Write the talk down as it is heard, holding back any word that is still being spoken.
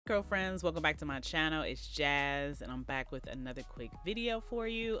curl friends, welcome back to my channel. It's Jazz and I'm back with another quick video for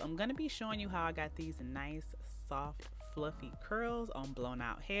you. I'm gonna be showing you how I got these nice soft fluffy curls on blown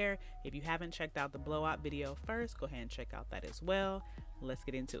out hair. If you haven't checked out the blowout video first, go ahead and check out that as well. Let's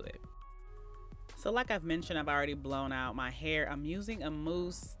get into it. So like I've mentioned, I've already blown out my hair. I'm using a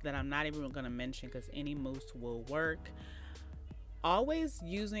mousse that I'm not even gonna mention because any mousse will work. Always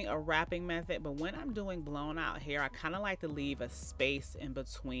using a wrapping method, but when I'm doing blown out hair, I kind of like to leave a space in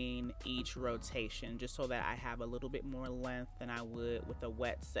between each rotation just so that I have a little bit more length than I would with a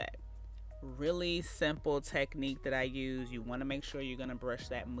wet set. Really simple technique that I use. You want to make sure you're going to brush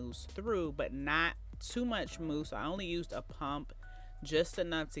that mousse through, but not too much mousse. I only used a pump, just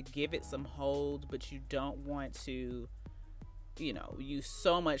enough to give it some hold, but you don't want to, you know, use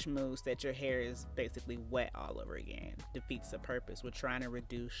so much mousse that your hair is basically wet all over again. Defeats the purpose. We're trying to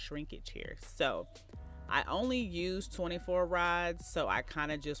reduce shrinkage here. So I only used 24 rods, so I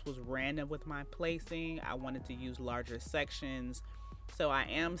kind of just was random with my placing. I wanted to use larger sections, so I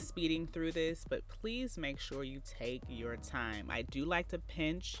am speeding through this, but please make sure you take your time. I do like to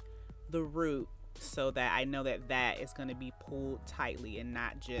pinch the root so that I know that that is going to be pulled tightly and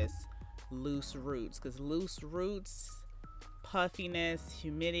not just loose roots, because loose roots, puffiness,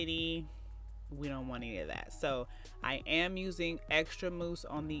 humidity, we don't want any of that. So I am using extra mousse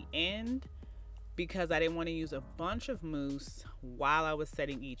on the end because I didn't want to use a bunch of mousse while I was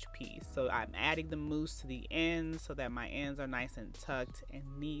setting each piece. So I'm adding the mousse to the ends so that my ends are nice and tucked and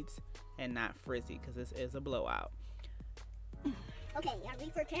neat and not frizzy, because this is a blowout. Okay, you ready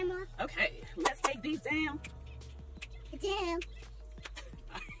for camera? Okay, let's take these down. Down.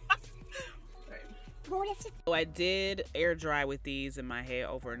 So I did air dry with these in my hair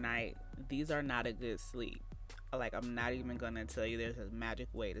overnight. These are not a good sleep. Like, I'm not even gonna tell you there's a magic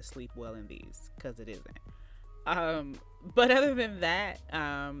way to sleep well in these, because it isn't. But other than that,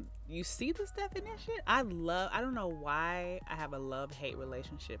 you see this definition? I don't know why I have a love-hate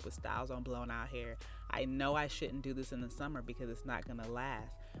relationship with styles on blown out hair. I know I shouldn't do this in the summer because it's not gonna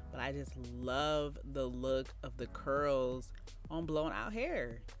last, but I just love the look of the curls on blown out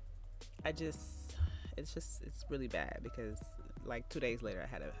hair. It's really bad because like 2 days later I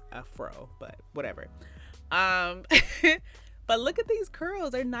had a fro, but whatever. But look at these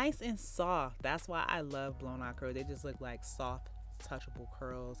curls. They're nice and soft. That's why I love blown out curls. They just look like soft, touchable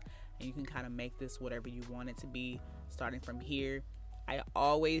curls, and you can kind of make this whatever you want it to be starting from here. I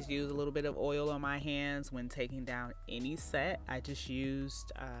always use a little bit of oil on my hands when taking down any set. I just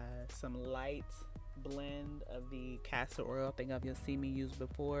used some light blend of the castor oil. I think you'll see me use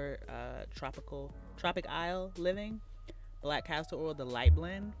before, Tropic Isle Living black castor oil, the light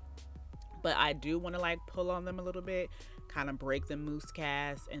blend. But I do want to like pull on them a little bit, kind of break the mousse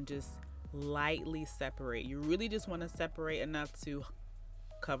cast and just lightly separate. You really just want to separate enough to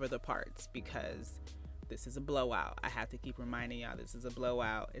cover the parts, because this is a blowout. I have to keep reminding y'all this is a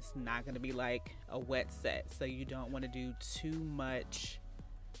blowout. It's not going to be like a wet set, so you don't want to do too much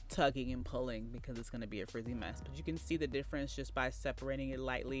tugging and pulling because it's going to be a frizzy mess. But you can see the difference just by separating it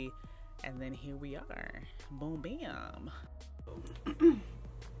lightly, and then here we are. Boom, bam.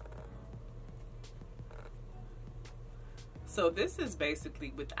 So this is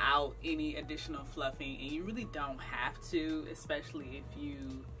basically without any additional fluffing, and you really don't have to, especially if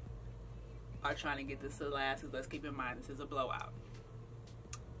you are trying to get this to last, because let's keep in mind this is a blowout.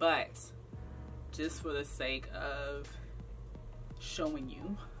 But just for the sake of showing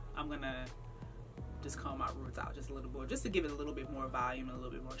you, I'm gonna just comb my roots out just a little more, just to give it a little bit more volume and a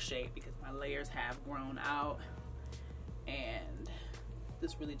little bit more shape, because my layers have grown out, and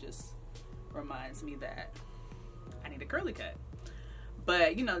this really just reminds me that I need a curly cut.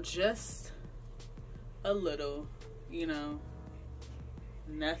 But you know, just a little, you know,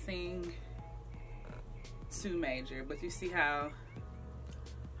 nothing too major. But you see how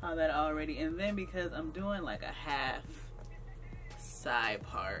that already, and then because I'm doing like a half side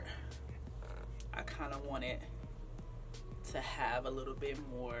part, I kind of want it to have a little bit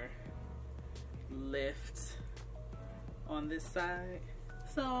more lift on this side.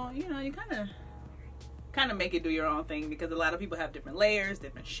 So you know, you kind of make it do your own thing, because a lot of people have different layers,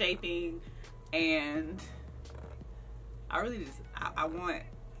 different shaping, and I really just I want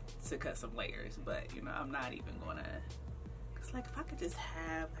to cut some layers, but you know, I'm not even gonna, because like if I could just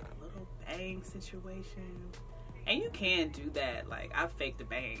have like a little bang situation. And you can do that. Like, I've faked the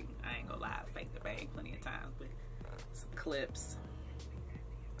bang. I ain't gonna lie, I've faked the bang plenty of times with some clips.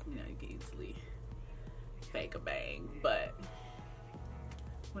 You know, you can easily fake a bang, but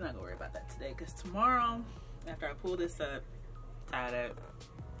we're not gonna worry about that today, because tomorrow, after I pull this up, tie it up,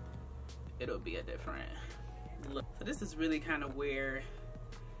 it'll be a different look. So this is really kind of where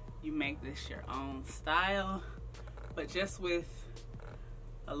you make this your own style, but just with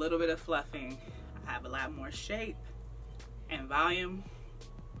a little bit of fluffing, I have a lot more shape and volume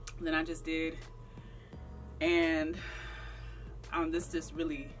than I just did. And this just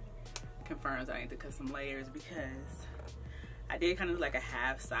really confirms I need to cut some layers, because I did kind of like a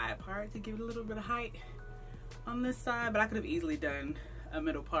half side part to give it a little bit of height on this side, but I could have easily done a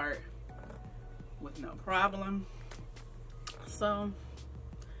middle part with no problem. So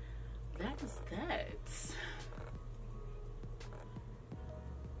that is that.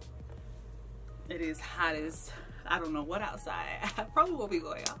 It is hot as I don't know what outside. I probably won't be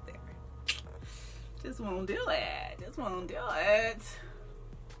going out there. Just won't do it. Just won't do it.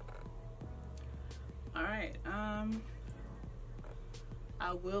 All right.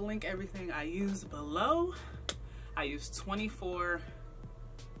 I will link everything I use below. I use 24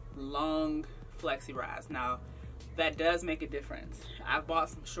 long Flexi rods. Now, that does make a difference. I bought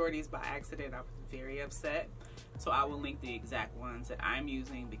some shorties by accident. I was very upset. So I will link the exact ones that I'm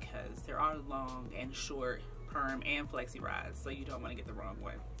using, because there are long and short perm and Flexi rods, so you don't want to get the wrong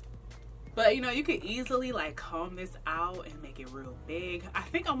one. But you know, you could easily like comb this out and make it real big. I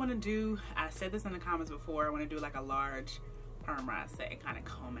think I want to do, I said this in the comments before, I want to do like a large perm rod set and kind of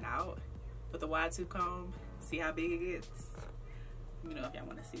comb it out with a wide tooth comb. See how big it gets? You know, if y'all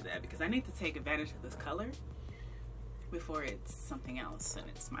want to see that, because I need to take advantage of this color before it's something else. And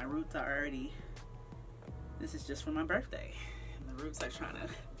it's, my roots are already, this is just for my birthday, and the roots are trying to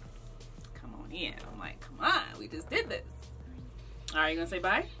come on in. I'm like, come on, we just did this. All right, you gonna say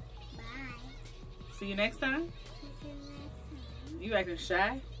bye? Bye. See you next time. See you next time. You acting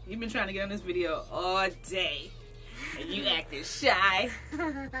shy? You've been trying to get on this video all day, and you acting shy.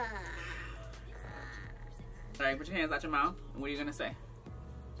 All right, put your hands out your mouth. What are you gonna say?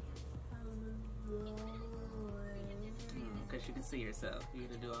 Because you can see yourself. You're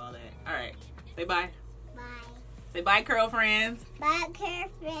gonna do all that. All right, say bye. Bye. Say bye, curl friends. Bye,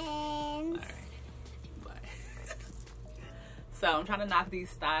 Curlfriends. All right, bye. So I'm trying to knock these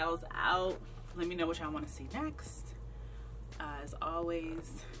styles out. Let me know what y'all want to see next. As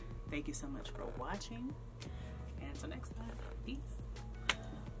always, thank you so much for watching. And until next time, peace.